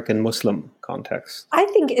American Muslim context? I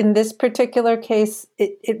think in this particular case,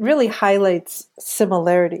 it really highlights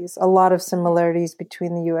similarities, a lot of similarities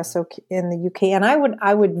between the US and the UK. And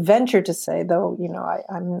I would venture to say, though,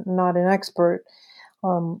 I'm not an expert,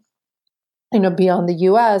 beyond the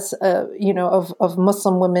US, of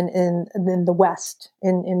Muslim women in the West,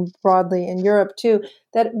 in broadly in Europe too,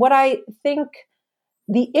 that what I think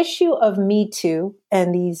the issue of Me Too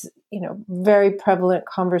and these, very prevalent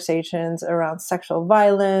conversations around sexual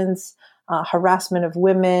violence, harassment of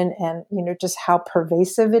women, and, just how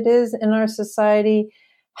pervasive it is in our society,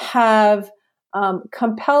 have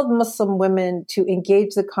compelled Muslim women to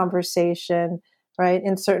engage the conversation, right,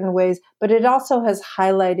 in certain ways, but it also has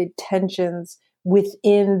highlighted tensions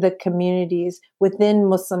within the communities, within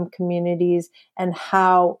Muslim communities, and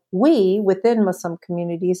how we, within Muslim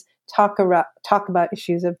communities, talk about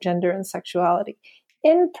issues of gender and sexuality.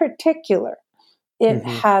 In particular, it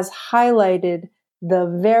has highlighted the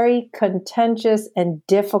very contentious and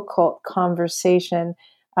difficult conversation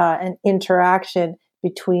and interaction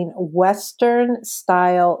between Western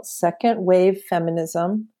style second wave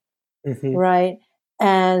feminism, right,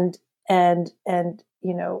 and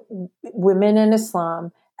women in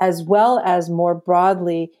Islam, as well as more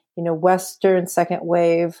broadly, Western second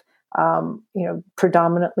wave,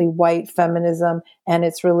 predominantly white feminism and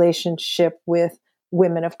its relationship with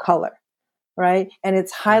women of color. Right. And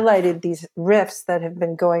it's highlighted these rifts that have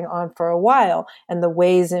been going on for a while and the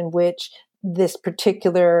ways in which this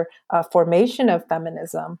particular formation of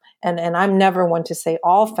feminism, and I'm never one to say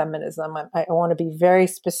all feminism. I want to be very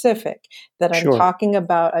specific that I'm talking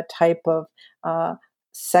about a type of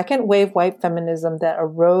second wave white feminism that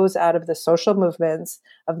arose out of the social movements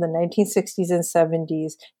of the 1960s and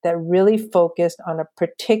 70s that really focused on a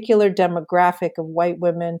particular demographic of white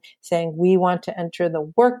women saying, we want to enter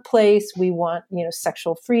the workplace, we want,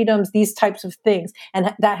 sexual freedoms, these types of things.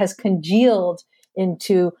 And that has congealed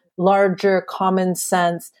into larger common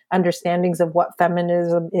sense understandings of what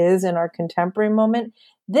feminism is in our contemporary moment.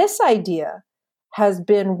 This idea has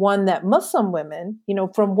been one that Muslim women,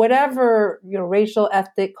 from whatever racial,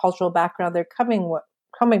 ethnic, cultural background they're coming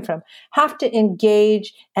from, have to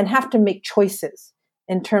engage and have to make choices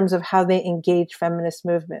in terms of how they engage feminist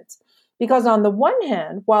movements. Because on the one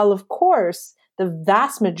hand, while of course the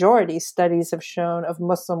vast majority studies have shown of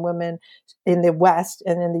Muslim women in the West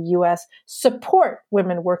and in the US support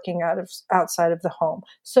women working outside of the home,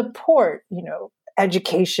 support,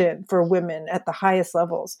 education for women at the highest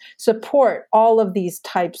levels, support all of these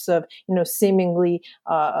types of, seemingly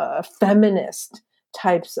feminist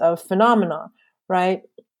types of phenomena, right?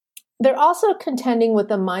 They're also contending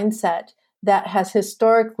with a mindset that has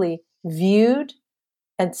historically viewed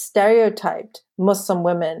and stereotyped Muslim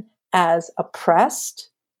women as oppressed,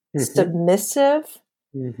 submissive,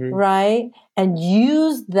 right? And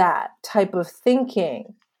used that type of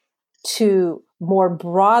thinking to more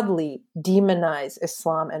broadly demonize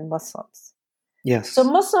Islam and Muslims. Yes. So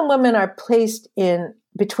Muslim women are placed in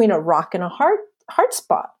between a rock and a hard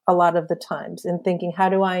spot a lot of the times in thinking, how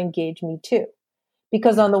do I engage Me Too?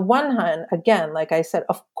 Because on the one hand, again, like I said,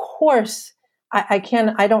 of course, I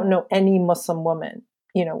don't know any Muslim woman,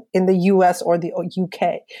 in the US or the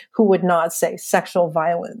UK who would not say sexual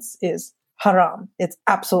violence is haram. It's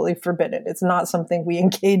absolutely forbidden. It's not something we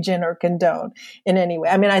engage in or condone in any way.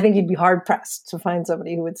 I mean, I think you'd be hard pressed to find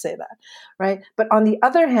somebody who would say that, right? But on the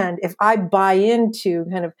other hand, if I buy into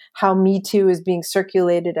kind of how Me Too is being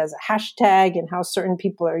circulated as a hashtag and how certain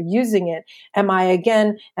people are using it, am I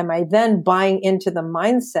then buying into the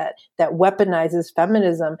mindset that weaponizes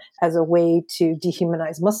feminism as a way to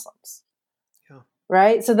dehumanize Muslims? Yeah.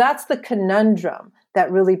 Right? So that's the conundrum that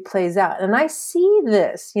really plays out. And I see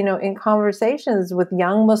this, in conversations with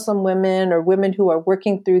young Muslim women or women who are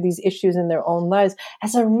working through these issues in their own lives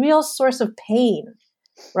as a real source of pain,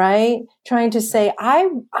 right? Trying to say,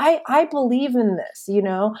 I believe in this,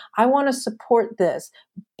 I want to support this,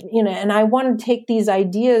 and I want to take these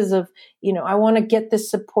ideas of, I want to get this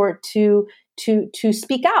support to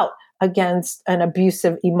speak out against an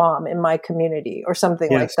abusive imam in my community or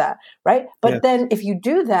something like that, right? But then if you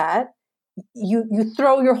do that, you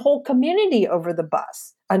throw your whole community under the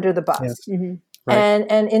bus. Yes. Right.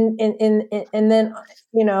 And then,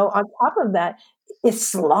 on top of that,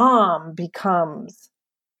 Islam becomes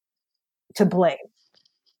to blame.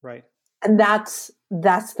 Right. And that's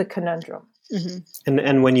the conundrum.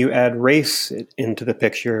 And when you add race into the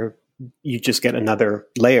picture, you just get another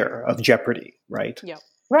layer of jeopardy, right? Yeah.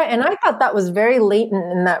 Right. And I thought that was very latent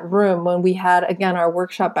in that room when we had, again, our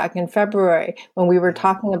workshop back in February, when we were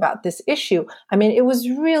talking about this issue. I mean, it was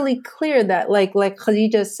really clear that, like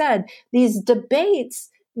Khadija said, these debates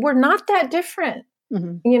were not that different,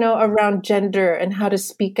 around gender and how to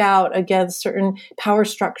speak out against certain power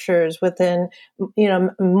structures within,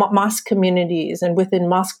 mosque communities and within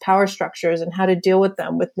mosque power structures and how to deal with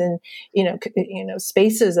them within,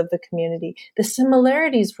 spaces of the community. The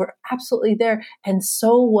similarities were absolutely there. And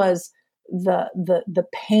so was the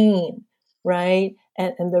pain, right?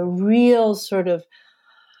 And the real sort of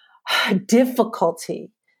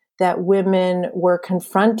difficulty that women were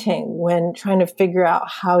confronting when trying to figure out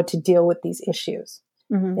how to deal with these issues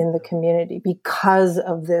in the community because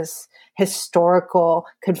of this historical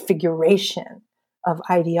configuration, of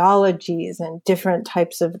ideologies and different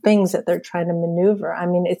types of things that they're trying to maneuver. I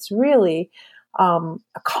mean, it's really a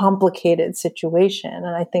complicated situation.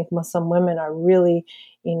 And I think Muslim women are really,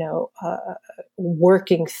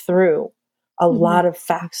 working through a lot of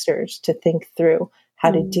factors to think through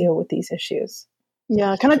how to deal with these issues.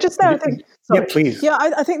 Yeah, can I just say, I think, Yeah, sorry. please. Yeah,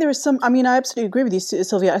 I think there is some, I mean, I absolutely agree with you,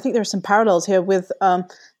 Sylvia. I think there are some parallels here with the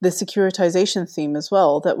securitization theme as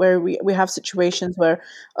well, that where we have situations where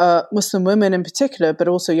Muslim women in particular, but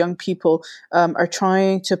also young people are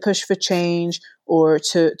trying to push for change or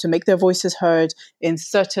to make their voices heard in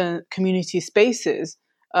certain community spaces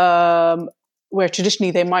where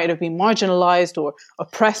traditionally they might have been marginalized or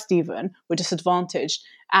oppressed even, or disadvantaged.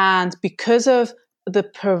 And because of the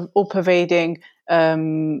all-pervading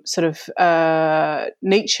nature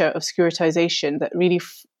of securitization that really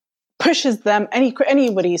pushes them,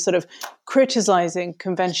 anybody sort of criticizing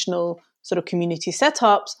conventional sort of community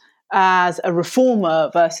setups as a reformer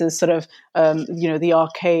versus sort of the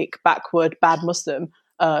archaic, backward, bad Muslim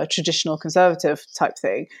traditional conservative type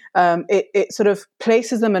thing. It sort of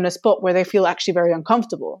places them in a spot where they feel actually very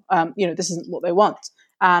uncomfortable. This isn't what they want.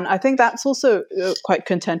 And I think that's also quite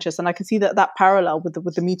contentious. And I can see that parallel with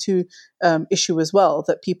the Me Too issue as well,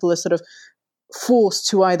 that people are sort of forced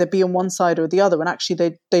to either be on one side or the other. And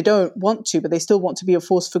actually they don't want to, but they still want to be a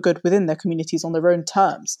force for good within their communities on their own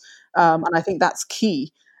terms. And I think that's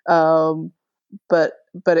key. But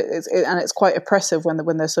it's quite oppressive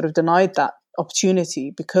when they're sort of denied that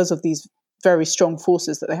opportunity because of these very strong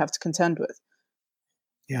forces that they have to contend with.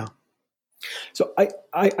 Yeah. So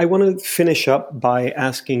I want to finish up by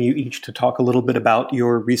asking you each to talk a little bit about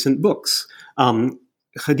your recent books.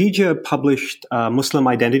 Khadija published Muslim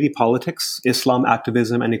Identity Politics, Islam,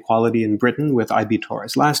 Activism, and Equality in Britain with IB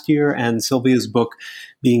Tauris last year, and Sylvia's book,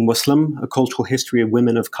 Being Muslim, A Cultural History of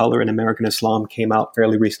Women of Color in American Islam, came out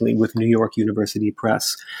fairly recently with New York University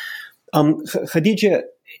Press. Khadija,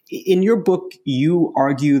 in your book, you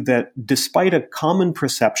argue that despite a common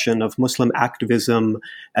perception of Muslim activism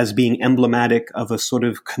as being emblematic of a sort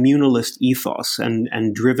of communalist ethos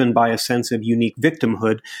and driven by a sense of unique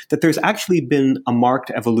victimhood, that there's actually been a marked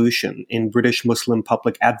evolution in British Muslim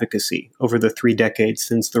public advocacy over the 3 decades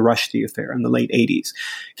since the Rushdie affair in the late 80s.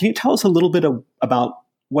 Can you tell us a little bit about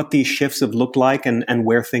what these shifts have looked like and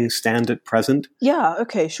where things stand at present? Yeah,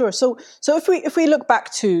 okay, sure. So if we look back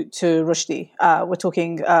to Rushdie, we're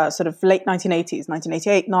talking sort of late 1980s,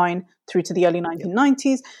 1988, 9 through to the early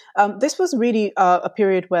 1990s. This was really a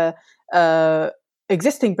period where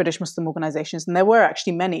existing British Muslim organizations, and there were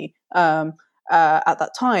actually many at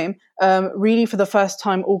that time, really for the first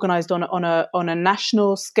time organized on a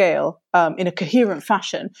national scale in a coherent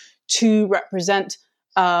fashion to represent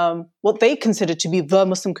what they considered to be the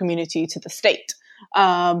Muslim community to the state,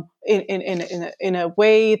 in a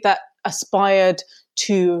way that aspired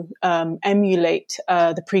to emulate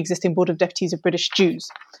the pre-existing Board of Deputies of British Jews.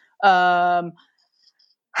 And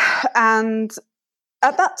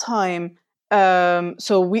at that time,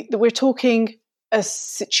 so we're talking a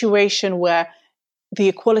situation where the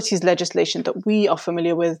equalities legislation that we are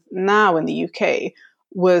familiar with now in the UK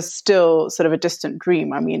was still sort of a distant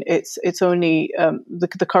dream. I mean, it's only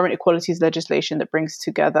the current equalities legislation that brings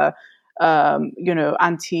together,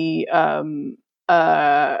 anti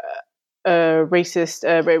race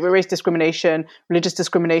discrimination, religious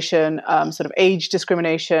discrimination, sort of age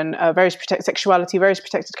discrimination, sexuality, various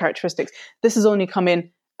protected characteristics. This has only come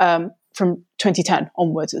in from 2010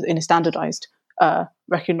 onwards in a standardized,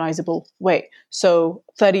 recognizable way. So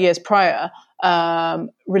 30 years prior,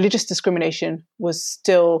 religious discrimination was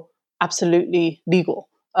still absolutely legal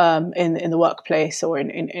in the workplace or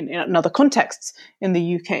in other contexts in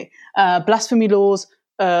the UK. Blasphemy laws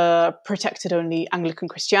protected only Anglican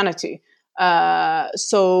Christianity.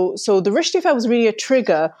 So the Rushdie affair was really a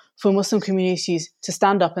trigger for Muslim communities to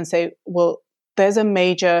stand up and say, well,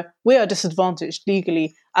 we are disadvantaged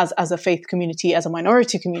legally as a faith community, as a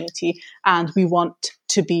minority community, and we want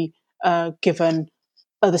to be given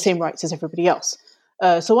the same rights as everybody else.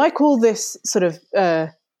 So I call this sort of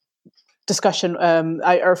discussion,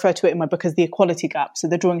 I refer to it in my book as the equality gap. So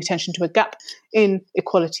they're drawing attention to a gap in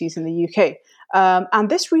equalities in the UK. And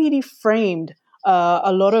this really framed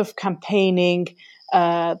a lot of campaigning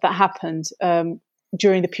that happened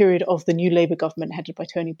during the period of the new Labour government headed by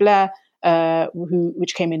Tony Blair,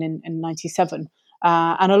 which came in 97.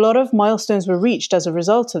 And a lot of milestones were reached as a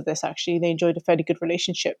result of this, actually. They enjoyed a fairly good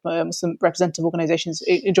relationship. Some representative organizations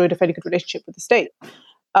enjoyed a fairly good relationship with the state.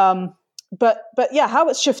 But yeah, how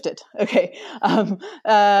it's shifted. Okay.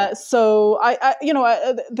 So I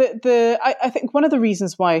think one of the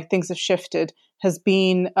reasons why things have shifted has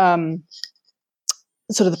been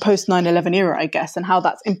sort of the post 9/11 era, I guess, and how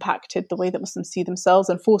that's impacted the way that Muslims see themselves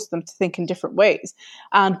and forced them to think in different ways.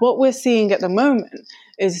 And what we're seeing at the moment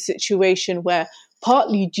is a situation where,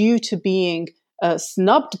 partly due to being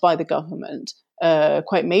snubbed by the government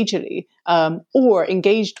quite majorly, or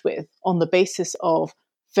engaged with on the basis of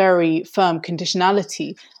very firm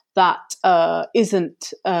conditionality that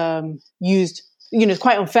isn't used,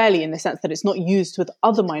 quite unfairly, in the sense that it's not used with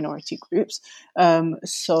other minority groups.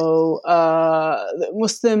 So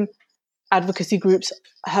Muslim advocacy groups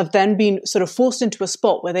have then been sort of forced into a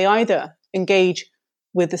spot where they either engage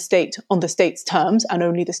with the state on the state's terms and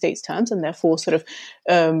only the state's terms, and therefore sort of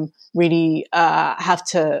really have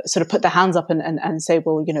to sort of put their hands up and say,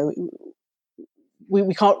 well,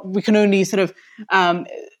 we can only sort of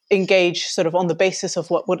engage sort of on the basis of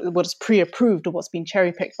what is pre-approved or what's been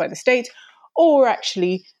cherry-picked by the state, or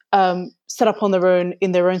actually set up on their own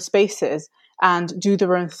in their own spaces and do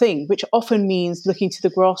their own thing, which often means looking to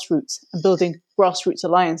the grassroots and building grassroots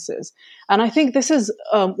alliances. And I think this is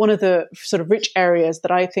one of the sort of rich areas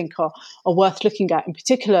that I think are worth looking at, in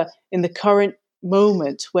particular in the current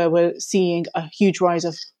moment where we're seeing a huge rise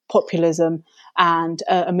of populism and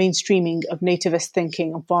a mainstreaming of nativist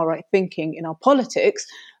thinking and far-right thinking in our politics,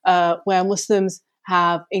 where Muslims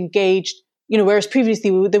have engaged, whereas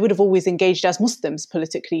previously they would have always engaged as Muslims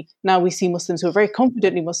politically. Now we see Muslims who are very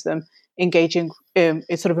confidently Muslim engaging in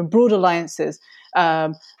sort of in broad alliances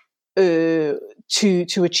to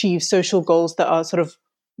achieve social goals that are sort of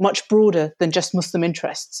much broader than just Muslim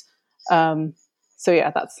interests. So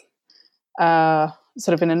yeah, that's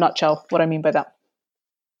sort of in a nutshell what I mean by that.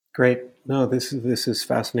 Great. No, this is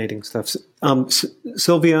fascinating stuff.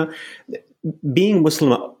 Sylvia, being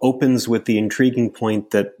Muslim opens with the intriguing point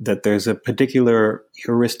that there's a particular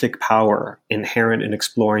heuristic power inherent in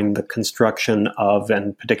exploring the construction of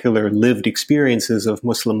and particular lived experiences of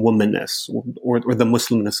Muslim womanness, or the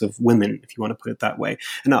Muslimness of women, if you want to put it that way.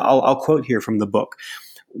 And I'll quote here from the book.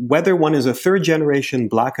 Whether one is a third-generation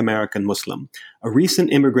Black American Muslim, a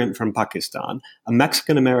recent immigrant from Pakistan, a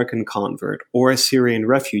Mexican-American convert, or a Syrian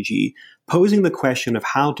refugee, posing the question of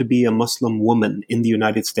how to be a Muslim woman in the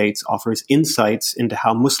United States offers insights into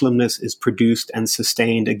how Muslimness is produced and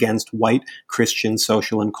sustained against white Christian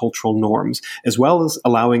social and cultural norms, as well as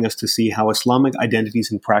allowing us to see how Islamic identities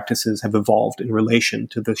and practices have evolved in relation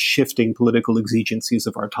to the shifting political exigencies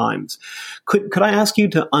of our times. Could I ask you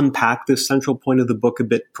to unpack this central point of the book a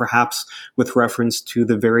bit, perhaps with reference to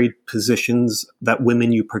the varied positions that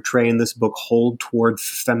women you portray in this book hold toward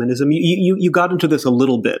feminism? You got into this a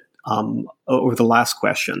little bit over the last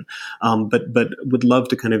question, but would love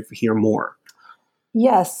to kind of hear more.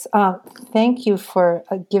 Yes, thank you for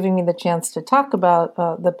giving me the chance to talk about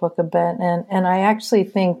the book a bit. And I actually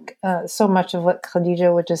think so much of what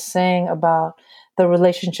Khadija was just saying about the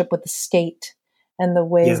relationship with the state and the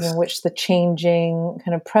ways in which the changing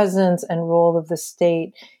kind of presence and role of the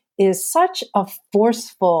state is such a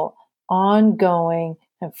forceful, ongoing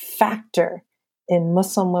factor in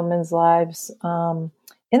Muslim women's lives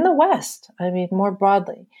in the West, I mean, more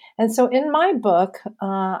broadly. And so in my book,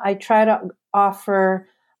 I try to offer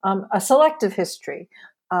a selective history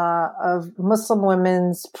of Muslim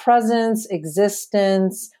women's presence,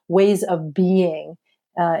 existence, ways of being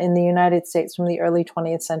in the United States from the early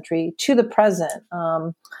 20th century to the present.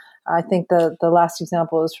 I think the last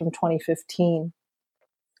example is from 2015.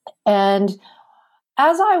 And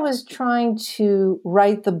as I was trying to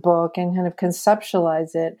write the book and kind of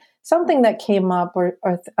conceptualize it, something that came up, or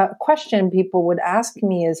a question people would ask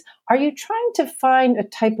me is, are you trying to find a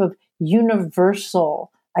type of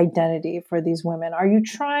universal identity for these women? Are you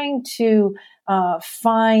trying to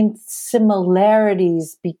find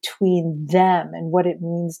similarities between them and what it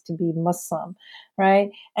means to be Muslim, right?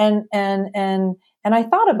 And I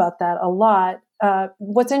thought about that a lot.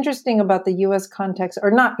 What's interesting about the U.S. context, or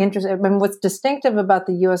not interesting, I mean, what's distinctive about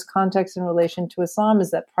the U.S. context in relation to Islam is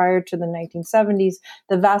that prior to the 1970s,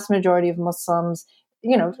 the vast majority of Muslims,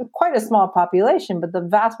 quite a small population, but the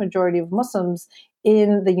vast majority of Muslims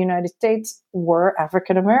in the United States were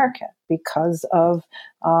African American because of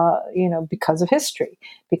history,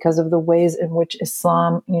 because of the ways in which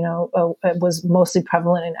Islam, was mostly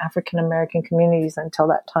prevalent in African American communities until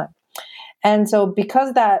that time. And so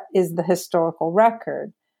because that is the historical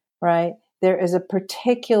record, right, there is a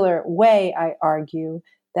particular way, I argue,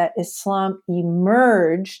 that Islam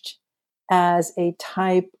emerged as a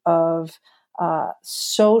type of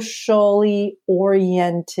socially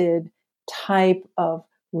oriented type of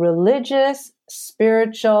religious,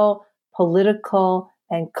 spiritual, political,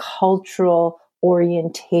 and cultural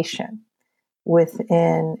orientation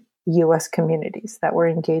within U.S. communities that were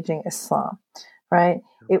engaging Islam. Right?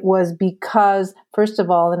 it was because, first of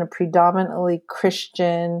all, in a predominantly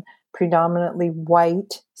Christian, predominantly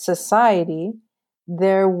white society,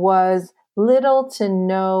 there was little to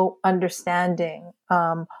no understanding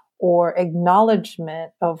or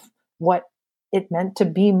acknowledgement of what it meant to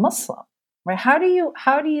be Muslim. Right? How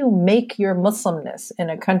do you make your Muslimness in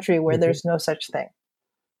a country where there's no such thing?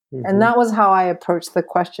 And that was how I approached the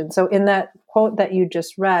question. So in that quote that you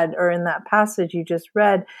just read, or in that passage you just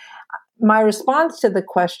read, my response to the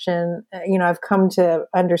question, I've come to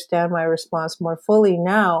understand my response more fully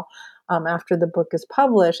now, after the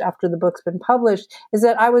book's been published, is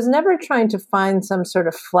that I was never trying to find some sort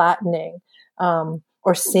of flattening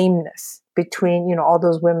or sameness between, all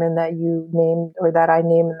those women that you named, or that I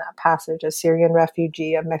named in that passage: a Syrian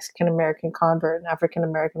refugee, a Mexican American convert, an African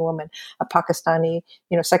American woman, a Pakistani,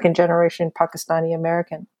 second generation Pakistani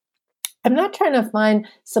American. I'm not trying to find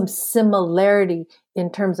some similarity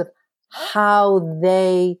in terms of how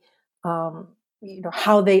they,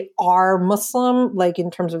 how they are Muslim, like in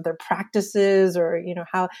terms of their practices, or,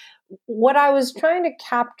 how. What I was trying to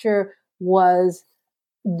capture was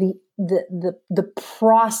the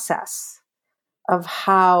process of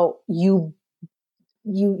how you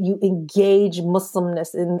engage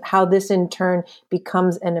Muslimness, and how this in turn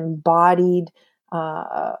becomes an embodied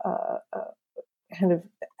kind of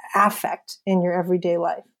affect in your everyday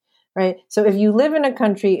life, right? So if you live in a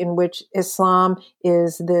country in which Islam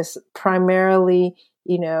is this primarily,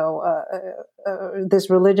 this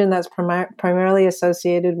religion that's primarily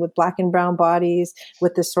associated with Black and brown bodies,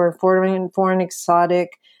 with this sort of foreign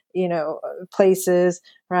exotic, places,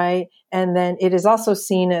 right? And then it is also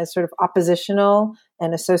seen as sort of oppositional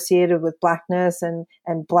and associated with Blackness and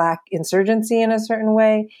Black insurgency in a certain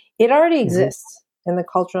way. It already exists in the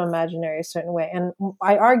cultural imaginary a certain way. And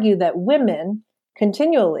I argue that women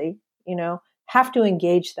continually, have to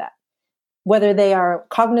engage that, whether they are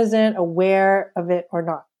cognizant, aware of it or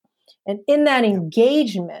not. And in that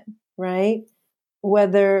engagement, right,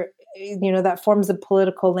 whether, that forms the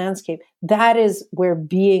political landscape, that is where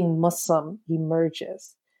being Muslim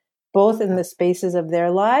emerges, both in the spaces of their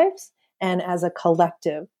lives and as a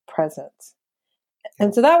collective presence.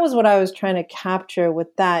 And so that was what I was trying to capture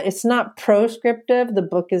with that. It's not proscriptive. The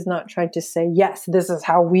book is not trying to say, yes, this is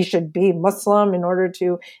how we should be Muslim in order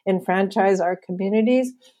to enfranchise our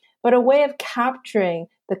communities, but a way of capturing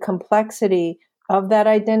the complexity of that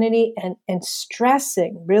identity and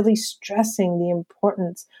really stressing the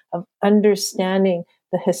importance of understanding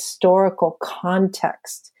the historical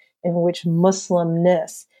context in which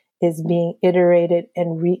Muslimness is being iterated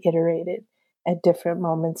and reiterated at different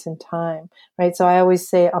moments in time, right? So I always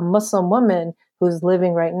say a Muslim woman who's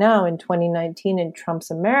living right now in 2019 in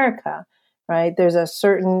Trump's America, right? There's a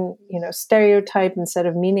certain, stereotype and set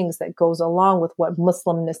of meanings that goes along with what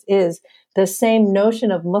Muslimness is. The same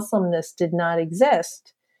notion of Muslimness did not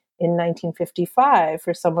exist in 1955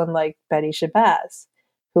 for someone like Betty Shabazz,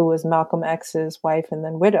 who was Malcolm X's wife and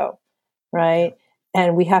then widow, right?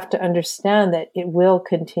 And we have to understand that it will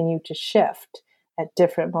continue to shift at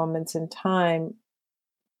different moments in time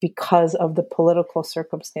because of the political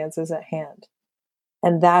circumstances at hand.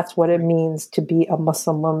 And that's what it means to be a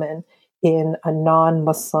Muslim woman in a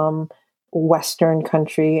non-Muslim Western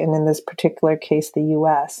country, and in this particular case, the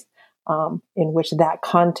US, in which that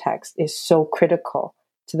context is so critical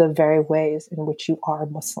to the very ways in which you are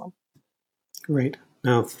Muslim. Great.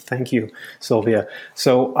 No, thank you, Sylvia.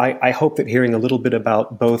 So I hope that hearing a little bit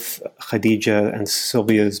about both Khadija and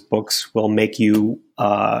Sylvia's books will make you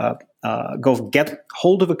go get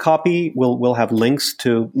hold of a copy. We'll have links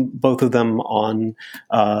to both of them on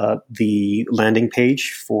the landing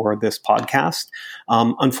page for this podcast.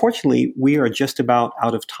 Unfortunately, we are just about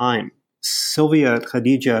out of time. Sylvia,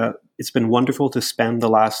 Khadija, it's been wonderful to spend the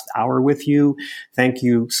last hour with you. Thank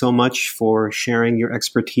you so much for sharing your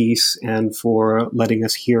expertise and for letting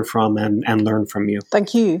us hear from and learn from you.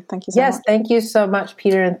 Thank you. Thank you so much. Yes, thank you so much,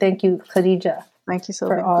 Peter, and thank you, Khadija. Thank you,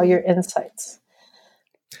 for all your insights.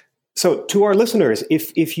 So to our listeners,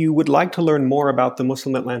 if you would like to learn more about the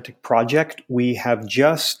Muslim Atlantic Project, we have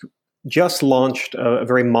just launched a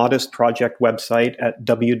very modest project website at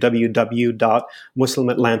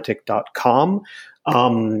www.muslimatlantic.com.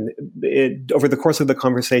 Over the course of the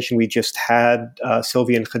conversation we just had,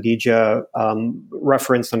 Sylvia and Khadija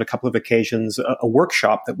referenced on a couple of occasions a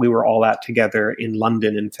workshop that we were all at together in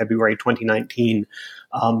London in February 2019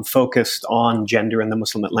 focused on gender in the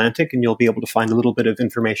Muslim Atlantic, and you'll be able to find a little bit of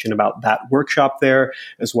information about that workshop there,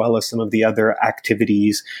 as well as some of the other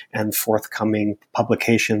activities and forthcoming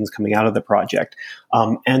publications coming out of the project.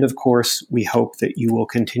 And of course, we hope that you will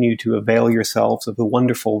continue to avail yourselves of the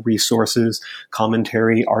wonderful resources,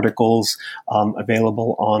 commentary, articles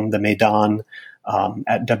available on the Maydan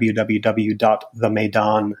at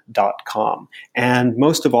www.themaydan.com. And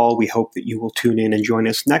most of all, we hope that you will tune in and join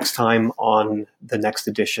us next time on the next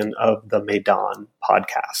edition of the Maydan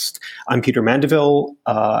podcast. I'm Peter Mandeville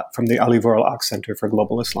from the Ali Vural Ak Center for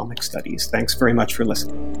Global Islamic Studies. Thanks very much for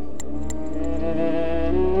listening.